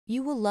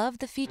You will love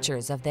the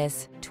features of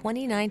this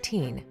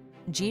 2019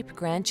 Jeep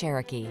Grand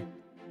Cherokee.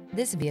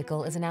 This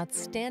vehicle is an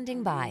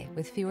outstanding buy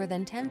with fewer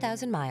than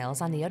 10,000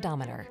 miles on the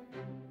odometer.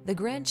 The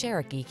Grand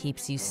Cherokee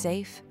keeps you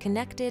safe,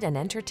 connected, and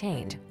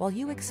entertained while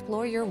you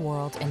explore your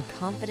world in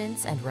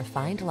confidence and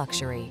refined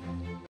luxury.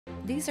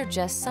 These are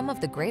just some of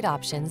the great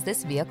options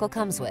this vehicle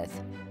comes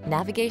with: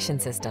 navigation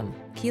system,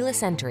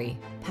 keyless entry,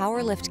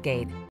 power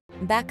liftgate,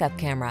 backup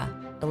camera,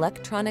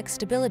 electronic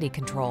stability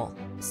control,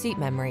 seat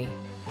memory,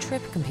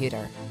 trip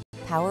computer,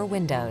 power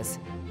windows,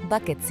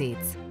 bucket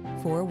seats,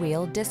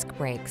 four-wheel disc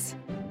brakes.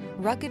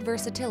 Rugged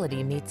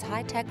versatility meets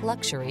high-tech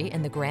luxury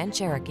in the Grand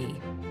Cherokee.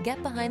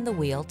 Get behind the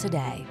wheel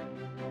today.